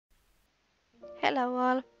Hello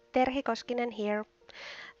all, Terhi Koskinen here.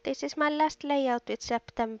 This is my last layout with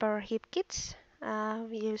September hip kits,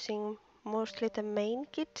 using mostly the main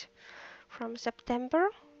kit from September.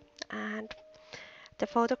 And the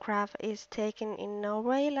photograph is taken in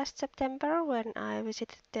Norway last September when I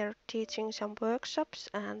visited there teaching some workshops,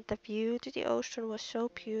 and the view to the ocean was so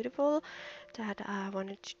beautiful that I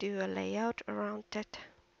wanted to do a layout around that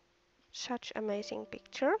such amazing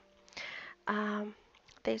picture. Um,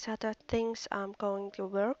 these are the things I'm going to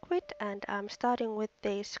work with, and I'm starting with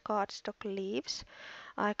these cardstock leaves.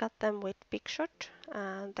 I got them with Big Shot,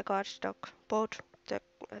 and the cardstock, both the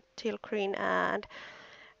teal green and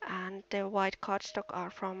the white cardstock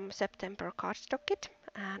are from September cardstock kit,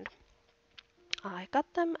 and I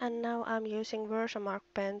got them, and now I'm using Versamark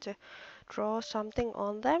pen to draw something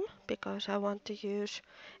on them because I want to use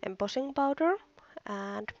embossing powder,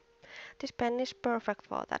 and this pen is perfect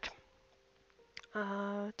for that.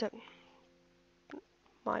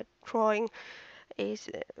 My drawing is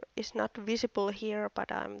is not visible here,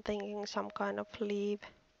 but I'm thinking some kind of leaf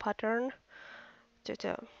pattern to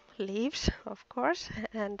the leaves, of course,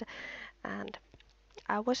 and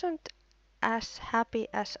I wasn't as happy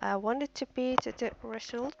as I wanted to be to the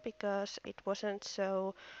result because it wasn't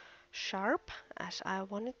so sharp as I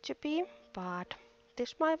wanted to be, but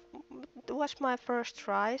this was my first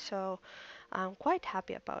try, so I'm quite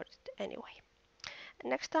happy about it anyway.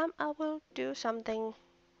 Next time I will do something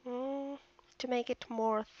to make it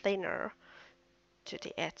more thinner to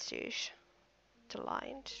the edges, the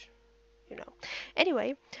lines, you know.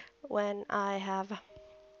 Anyway, when I have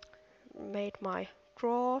made my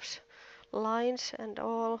draws, lines and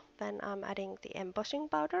all, then I'm adding the embossing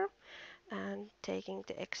powder and taking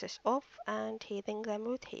the excess off and heating them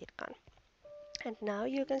with heat gun. And now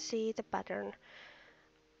you can see the pattern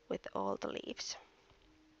with all the leaves.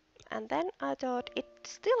 And then I thought it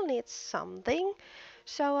still needs something,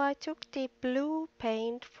 so I took the blue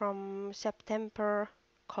paint from September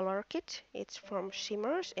color kit. It's from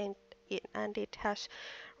Shimmers and it has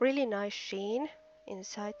really nice sheen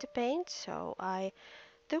inside the paint, so I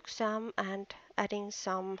took some and adding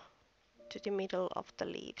some to the middle of the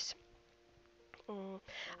leaves.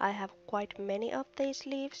 I have quite many of these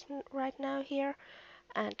leaves right now here,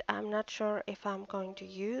 and I'm not sure if I'm going to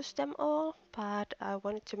use them all, but I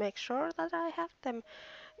wanted to make sure that I have them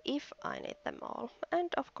if I need them all.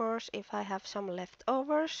 And of course, if I have some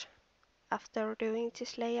leftovers after doing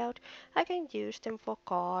this layout, I can use them for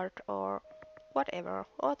card or whatever,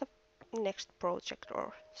 or the next project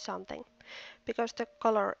or something, because the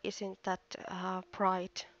color isn't that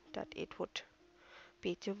bright that it would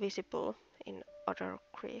be too visible in other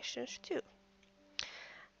creations too.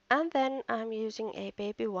 And then I'm using a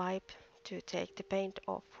baby wipe to take the paint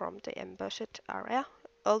off from the embossed area,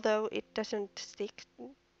 although it doesn't stick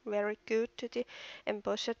very good to the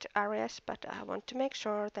embossed areas, but I want to make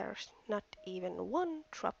sure there's not even one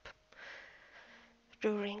drop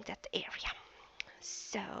during that area.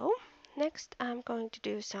 So next I'm going to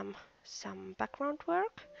do some background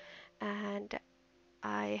work, and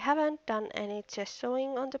I haven't done any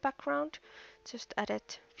gessoing on the background, just added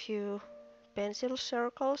few pencil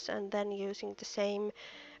circles and then using the same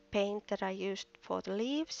paint that I used for the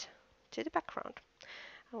leaves to the background.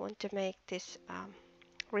 I want to make this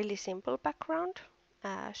really simple background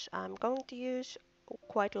as I'm going to use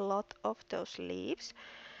quite a lot of those leaves,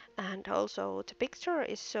 and also the picture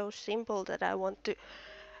is so simple that I want to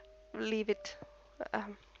leave it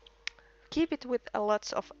um, keep it with a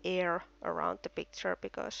lots of air around the picture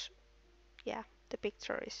because yeah, the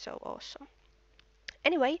picture is so awesome.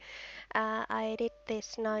 Anyway, I did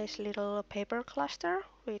this nice little paper cluster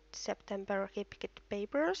with September HipKit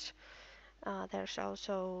papers. There's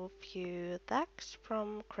also few tags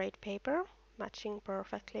from great paper, matching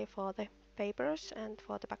perfectly for the papers and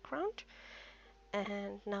for the background.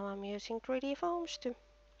 And now I'm using 3D foams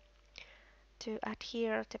to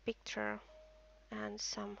adhere the picture and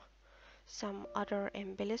some other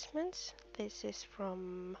embellishments. This is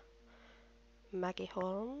from Maggie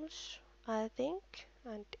Holmes, I think,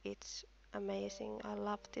 and it's amazing. I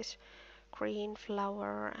love this green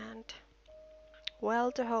flower, and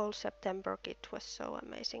well, the whole September kit was so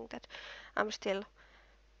amazing that I'm still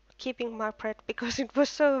keeping my breath because it was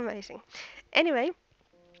so amazing. Anyway,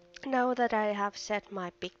 now that I have set my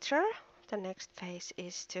picture, the next phase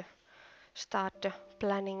is to start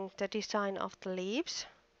planning the design of the leaves.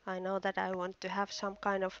 I know that I want to have some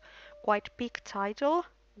kind of quite big title,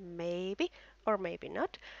 maybe or maybe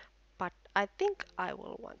not, but I think I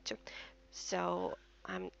will want to. So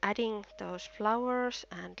I'm adding those flowers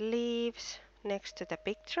and leaves next to the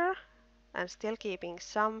picture and still keeping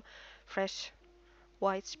some fresh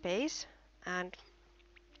white space And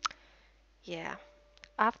yeah,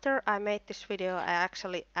 after I made this video, I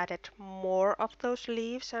actually added more of those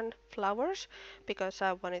leaves and flowers because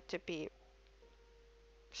I wanted to be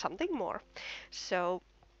something more. So,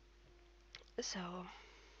 so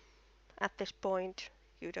at this point,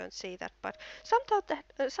 you don't see that, but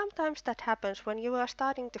sometimes that happens when you are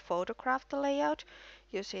starting to photograph the layout.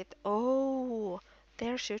 You see it, oh,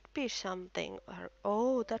 there should be something, or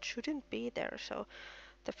oh, that shouldn't be there. So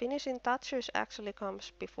the finishing touches actually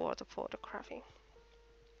comes before the photographing.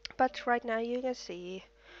 But right now you can see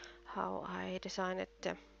how I designed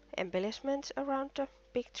the embellishments around the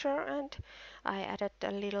picture, and I added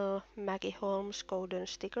a little Maggie Holmes golden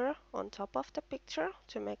sticker on top of the picture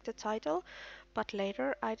to make the title. But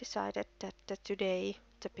later I decided that today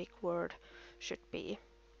the big word should be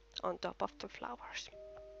on top of the flowers.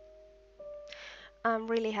 I'm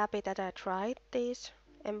really happy that I tried these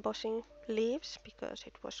embossing leaves because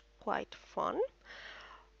it was quite fun.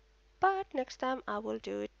 But next time I will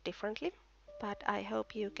do it differently. But I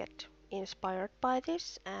hope you get inspired by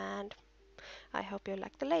this, and I hope you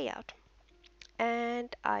like the layout.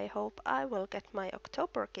 And I hope I will get my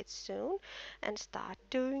October kits soon and start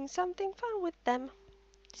doing something fun with them.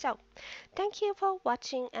 So, thank you for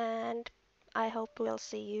watching, and I hope we'll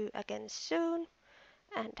see you again soon.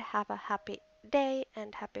 And have a happy day,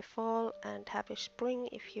 and happy fall, and happy spring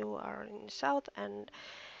if you are in the south, and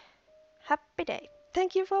happy day.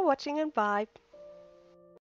 Thank you for watching, and bye.